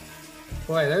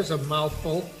 Boy, there's a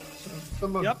mouthful.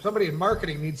 Somebody in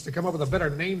marketing needs to come up with a better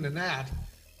name than that.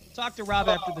 Talk to Rob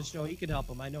after the show. He can help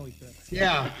him. I know he could.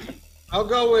 Yeah. I'll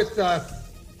go with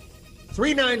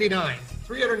 $399.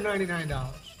 $399.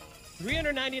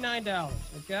 $399.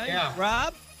 Okay. Yeah.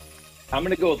 Rob? I'm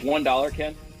going to go with $1,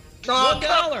 Ken.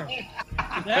 $1.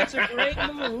 That's a great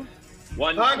move.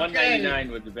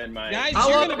 $1.99 would have been my. Guys, how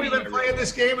long have we been playing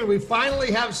this game, and we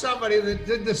finally have somebody that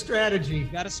did the strategy? You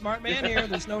got a smart man here.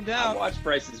 There's no doubt. Watch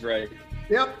Price is Right.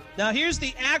 Yep. Now here's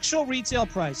the actual retail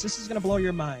price. This is going to blow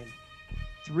your mind.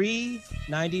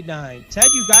 $399. Ted,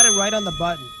 you got it right on the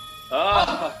button.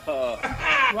 Oh.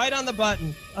 Right on the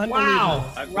button. Unbelievable.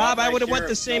 Wow. Rob, I would have went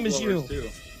the same as you. Too.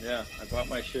 Yeah, I bought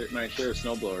my share of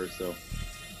snowblowers. So.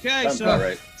 Okay, so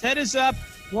right. Ted is up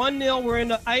 1-0. We're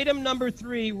into item number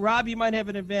 3. Rob, you might have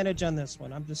an advantage on this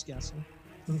one. I'm just guessing.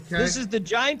 Okay. This is the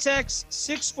Giantex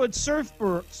 6-foot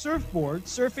surfboard,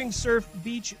 surfing surf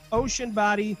beach ocean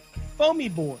body Foamy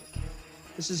Board.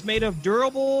 This is made of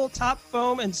durable top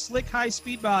foam and slick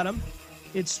high-speed bottom.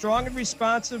 It's strong and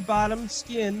responsive bottom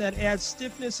skin that adds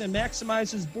stiffness and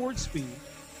maximizes board speed.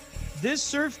 This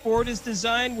surfboard is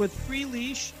designed with free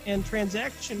leash and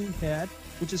transaction pad,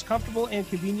 which is comfortable and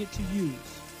convenient to use.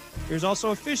 There's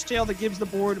also a fishtail that gives the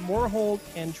board more hold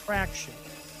and traction.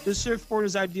 This surfboard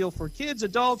is ideal for kids,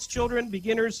 adults, children,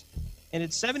 beginners, and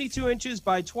it's 72 inches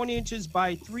by 20 inches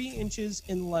by 3 inches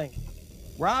in length.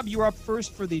 Rob, you're up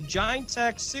first for the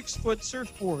Gintech 6-foot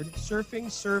surfboard,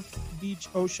 Surfing Surf Beach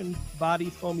Ocean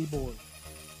Body Foamy Board.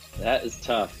 That is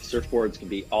tough. Surfboards can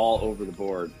be all over the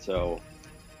board, so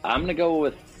I'm gonna go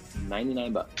with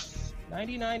 $99.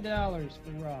 $99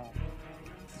 for Rob.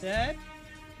 Ted?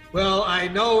 Well, I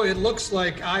know it looks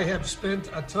like I have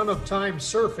spent a ton of time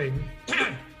surfing,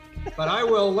 but I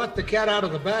will let the cat out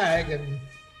of the bag and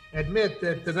admit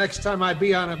that the next time I'd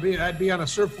be on a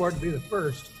surfboard and be the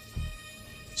first.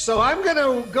 So I'm going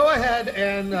to go ahead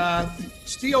and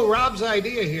steal Rob's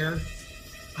idea here.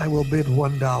 I will bid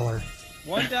 $1.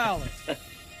 $1.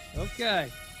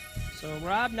 Okay. So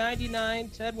Rob,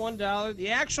 $99, Ted, $1. The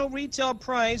actual retail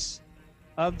price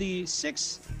of the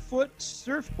 6-foot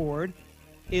surfboard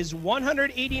is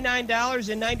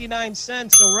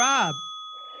 $189.99. So Rob,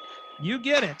 you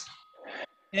get it.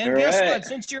 And All guess right. what?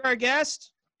 Since you're our guest,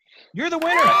 you're the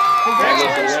winner.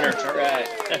 Congratulations. All right.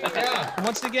 And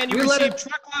once again, you receive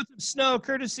truckloads of snow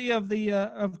courtesy of the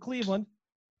of Cleveland.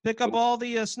 Pick up all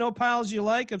the snow piles you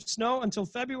like of snow until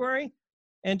February.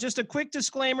 And just a quick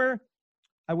disclaimer,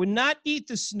 I would not eat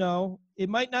the snow. It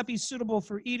might not be suitable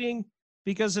for eating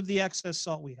because of the excess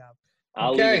salt we have.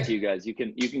 I'll leave it to you guys. You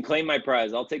can claim my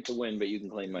prize. I'll take the win, but you can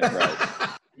claim my prize.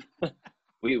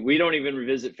 We don't even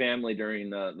revisit family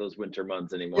during those winter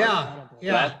months anymore.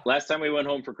 Yeah. Last time we went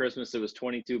home for Christmas, it was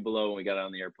 22 below when we got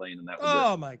on the airplane, and that was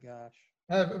Oh it. my gosh.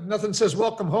 Nothing says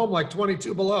welcome home like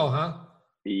 22 below, huh?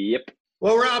 Yep.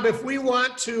 Well, Rob, if we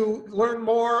want to learn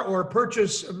more or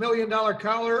purchase a $1 Million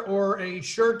Collar or a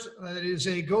shirt that is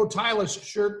a Go Tylus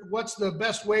shirt, what's the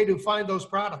best way to find those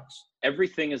products?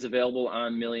 Everything is available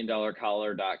on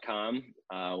milliondollarcollar.com.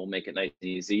 We'll make it nice and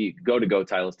easy. You can go to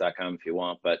gotylus.com if you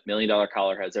want, but $1 Million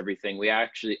Collar has everything. We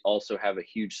actually also have a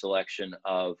huge selection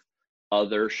of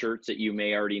other shirts that you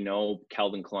may already know.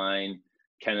 Calvin Klein,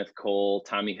 Kenneth Cole,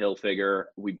 Tommy Hilfiger.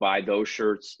 We buy those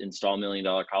shirts, install $1 Million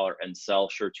Collar, and sell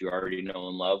shirts you already know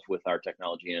and love with our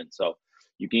technology in it. So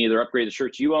you can either upgrade the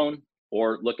shirts you own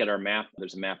or look at our map.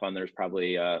 There's a map on there. There's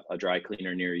probably a dry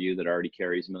cleaner near you that already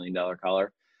carries $1 Million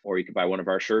Collar. Or you could buy one of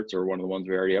our shirts or one of the ones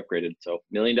we already upgraded. So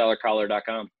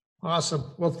milliondollarcollar.com.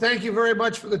 Awesome. Well, thank you very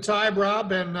much for the time,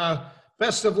 Rob, and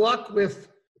best of luck with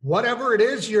whatever it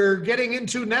is you're getting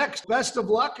into next. Best of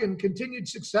luck and continued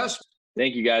success.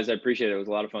 Thank you, guys. I appreciate it. It was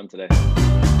a lot of fun today.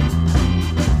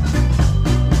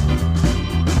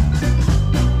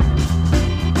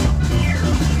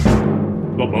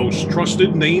 The most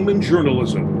trusted name in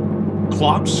journalism,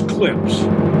 Klopp's Clips.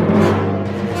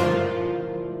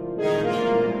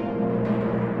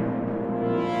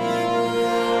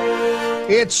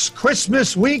 It's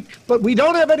Christmas week, but we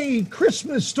don't have any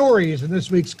Christmas stories in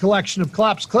this week's collection of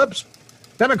Klopp's Clips.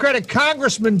 Democratic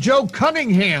Congressman Joe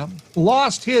Cunningham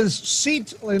lost his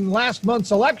seat in last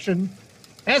month's election,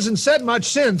 hasn't said much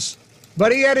since,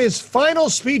 but he had his final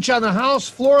speech on the House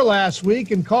floor last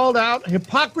week and called out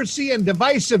hypocrisy and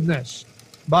divisiveness.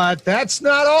 But that's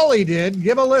not all he did.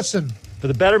 Give a listen. For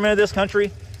the betterment of this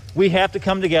country, we have to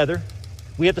come together.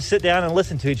 We have to sit down and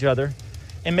listen to each other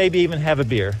and maybe even have a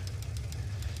beer.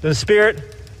 In the spirit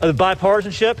of the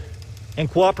bipartisanship and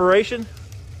cooperation,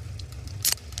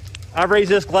 I raise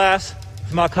this glass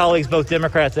for my colleagues, both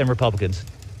Democrats and Republicans.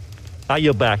 I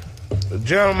yield back. The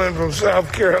gentleman from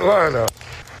South Carolina.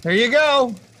 There you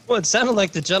go. Well, it sounded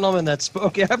like the gentleman that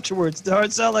spoke afterwards.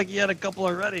 It sounded like he had a couple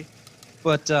already.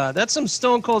 But that's some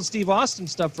Stone Cold Steve Austin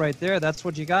stuff right there. That's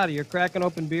what you got. You're cracking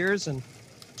open beers and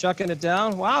chucking it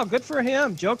down. Wow, good for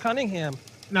him. Joe Cunningham.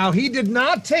 Now, he did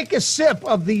not take a sip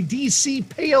of the D.C.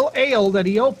 Pale Ale that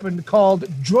he opened called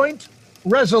Joint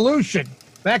Resolution.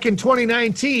 Back in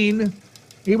 2019,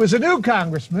 he was a new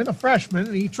congressman, a freshman,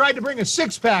 and he tried to bring a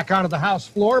six-pack onto the House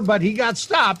floor, but he got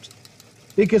stopped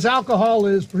because alcohol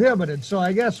is prohibited. So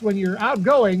I guess when you're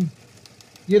outgoing,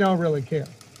 you don't really care.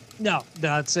 No,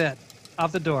 that's it.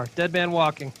 Out the door. Dead man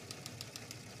walking.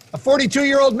 A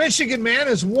 42-year-old Michigan man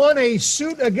has won a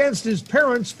suit against his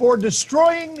parents for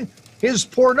destroying his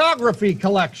pornography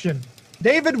collection.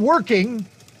 David Working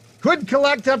could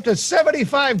collect up to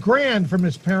 $75,000 from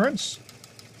his parents.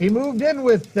 He moved in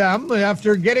with them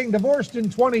after getting divorced in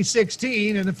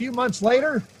 2016, and a few months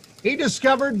later, he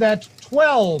discovered that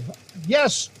 12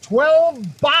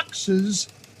 boxes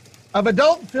of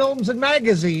adult films and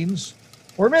magazines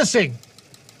were missing.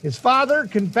 His father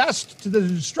confessed to the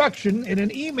destruction in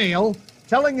an email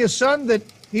telling his son that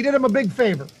he did him a big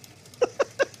favor.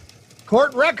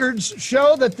 Court records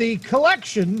show that the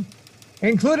collection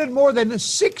included more than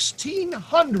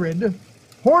 1,600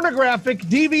 pornographic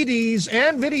DVDs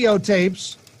and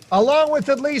videotapes, along with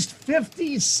at least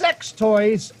 50 sex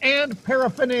toys and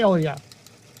paraphernalia.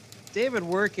 David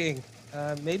Working,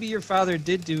 maybe your father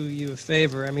did do you a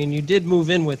favor. I mean, you did move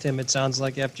in with him, it sounds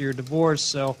like, after your divorce,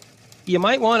 so you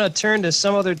might want to turn to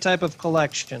some other type of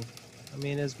collection. I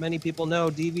mean, as many people know,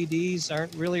 DVDs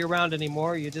aren't really around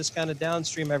anymore. You just kind of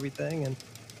downstream everything, and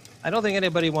I don't think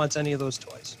anybody wants any of those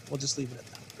toys. We'll just leave it at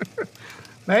that.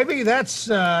 Maybe that's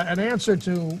an answer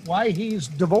to why he's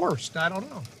divorced. I don't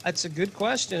know. That's a good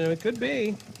question. It could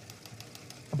be.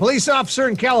 A police officer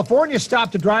in California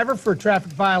stopped a driver for a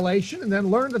traffic violation and then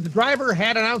learned that the driver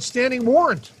had an outstanding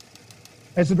warrant.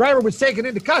 As the driver was taken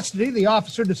into custody, the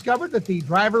officer discovered that the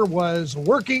driver was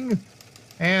working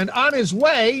and on his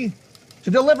way to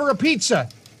deliver a pizza.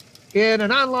 In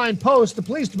an online post, the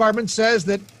police department says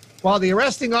that while the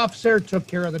arresting officer took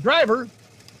care of the driver,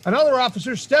 another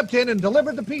officer stepped in and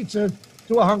delivered the pizza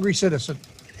to a hungry citizen.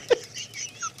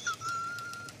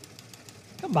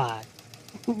 Come on.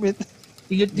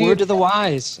 Word to the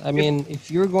wise. I mean,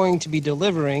 if you're going to be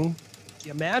delivering,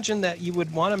 imagine that you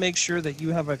would want to make sure that you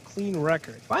have a clean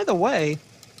record. By the way,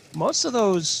 most of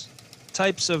those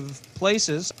types of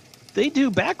places, they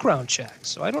do background checks.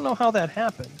 So I don't know how that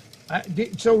happened.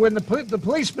 So when the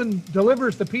policeman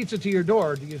delivers the pizza to your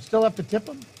door, do you still have to tip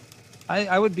him?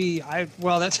 Well,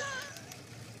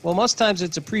 most times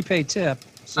it's a prepaid tip.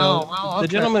 So okay. The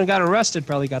gentleman who got arrested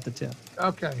probably got the tip.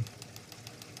 Okay.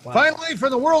 Wow. Finally,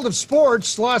 from the world of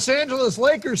sports, Los Angeles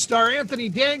Lakers star Anthony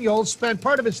Daniels spent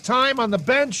part of his time on the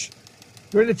bench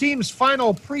during the team's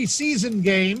final preseason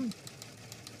game,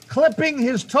 clipping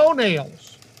his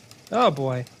toenails. Oh,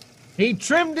 boy. He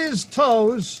trimmed his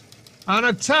toes on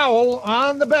a towel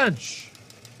on the bench.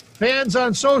 Fans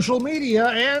on social media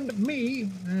and me,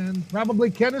 and probably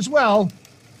Ken as well,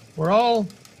 were all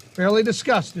fairly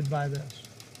disgusted by this.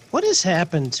 What has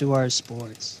happened to our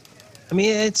sports? I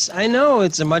mean, I know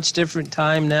it's a much different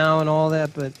time now and all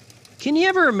that, but can you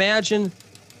ever imagine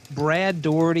Brad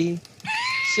Daugherty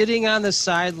sitting on the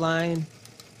sideline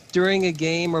during a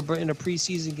game or in a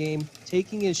preseason game,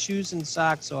 taking his shoes and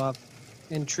socks off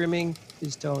and trimming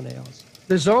his toenails?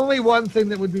 There's only one thing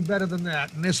that would be better than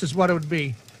that, and this is what it would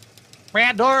be.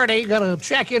 Brad Daugherty going to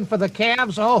check in for the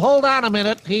Cavs. Oh, hold on a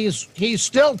minute. He's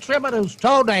still trimming his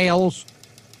toenails.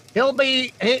 They're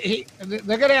going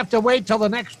to have to wait till the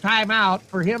next time out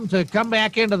for him to come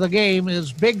back into the game.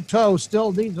 His big toe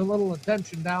still needs a little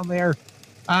attention down there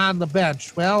on the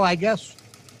bench. Well, I guess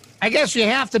you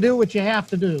have to do what you have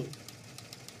to do.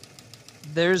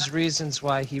 There's reasons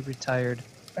why he retired.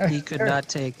 He could not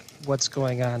take what's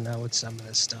going on now with some of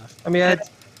this stuff. I mean,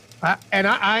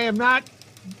 I am not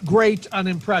great on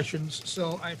impressions,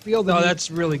 so I feel that. No,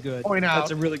 that's really good. Point out.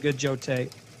 That's a really good Joe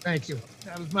Tate. Thank you.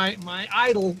 That was my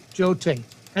idol, Joe Tate.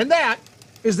 And that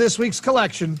is this week's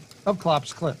collection of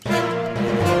Klopp's Clips.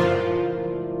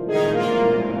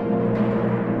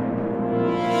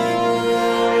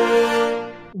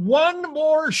 One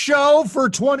more show for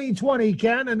 2020,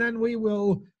 Ken, and then we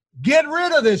will get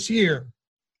rid of this year.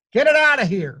 Get it out of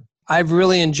here. I've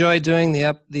really enjoyed doing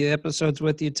the episodes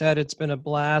with you, Ted. It's been a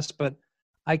blast, but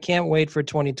I can't wait for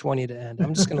 2020 to end.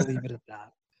 I'm just going to leave it at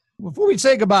that. Before we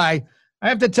say goodbye, I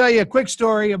have to tell you a quick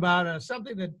story about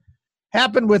something that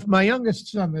happened with my youngest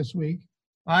son this week.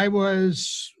 I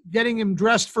was getting him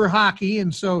dressed for hockey,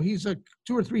 and so he's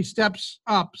 2 or 3 steps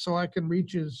up so I can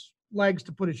reach his legs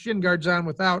to put his shin guards on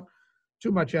without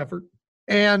too much effort.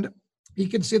 And he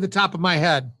can see the top of my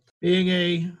head. Being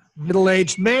a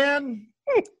middle-aged man,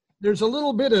 there's a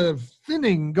little bit of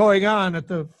thinning going on at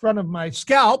the front of my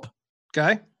scalp.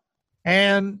 Okay.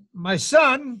 And my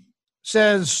son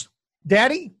says,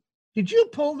 "Daddy, did you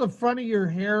pull the front of your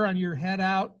hair on your head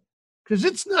out? Because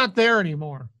it's not there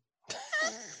anymore."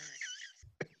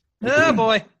 Oh,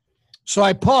 boy. So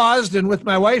I paused, and with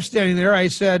my wife standing there, I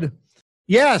said,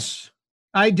 "Yes,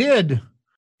 I did.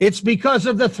 It's because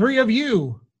of the 3 of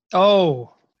you."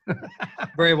 Oh,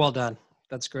 very well done.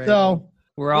 That's great. So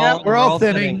we're all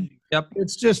thinning. Yep.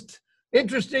 It's just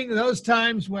interesting those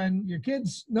times when your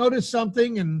kids notice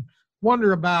something and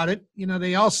wonder about it. You know,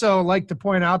 they also like to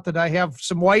point out that I have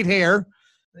some white hair.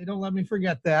 They don't let me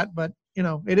forget that, but you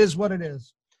know, it is what it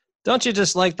is. Don't you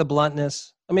just like the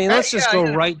bluntness? I mean, let's just go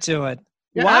right to it.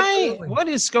 Yeah, Why? absolutely. What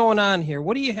is going on here?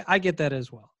 I get that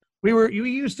as well.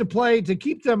 we used to play to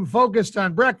keep them focused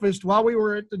on breakfast while we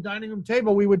were at the dining room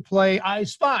table. We would play I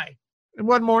Spy. And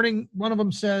one morning, one of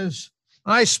them says,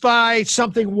 I spy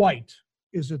something white.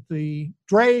 Is it the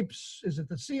drapes? Is it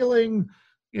the ceiling?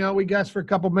 We guess for a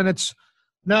couple minutes.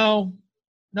 No,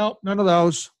 none of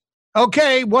those.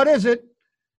 Okay, what is it?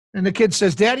 And the kid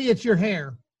says, Daddy, it's your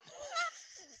hair.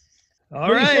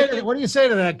 All right. What do you say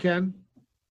to that, Ken?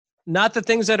 Not the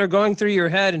things that are going through your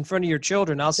head in front of your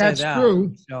children. I'll say that. That's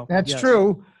true. So, That's yes.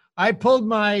 true. I pulled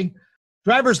my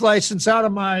driver's license out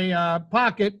of my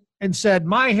pocket and said,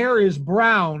 my hair is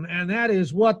brown, and that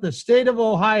is what the state of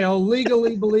Ohio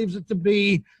legally believes it to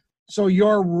be, so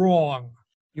you're wrong.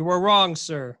 You were wrong,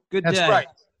 sir. Good That's day. right.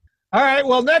 All right,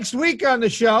 well, next week on the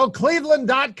show,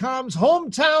 Cleveland.com's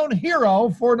hometown hero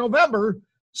for November,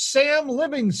 Sam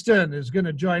Livingston, is going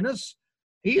to join us.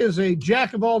 He is a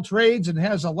jack of all trades and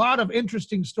has a lot of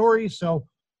interesting stories, so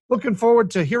looking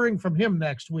forward to hearing from him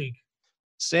next week.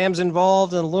 Sam's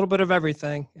involved in a little bit of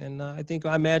everything, and I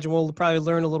imagine we'll probably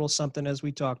learn a little something as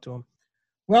we talk to him.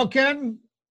 Well, Ken,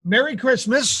 Merry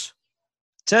Christmas.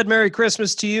 Ted, Merry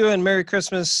Christmas to you, and Merry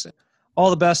Christmas.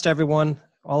 All the best, everyone,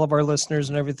 all of our listeners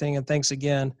and everything, and thanks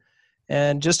again.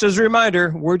 And just as a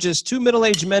reminder, we're just two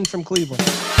middle-aged men from Cleveland.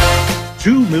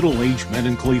 Two Middle-Aged Men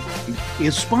in Cleveland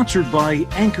is sponsored by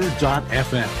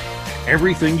Anchor.fm.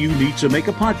 Everything you need to make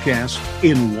a podcast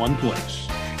in one place.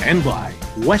 And by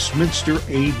Westminster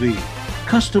AV,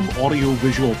 custom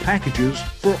audio-visual packages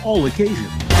for all occasions.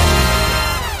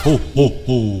 Ho, ho,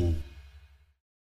 ho.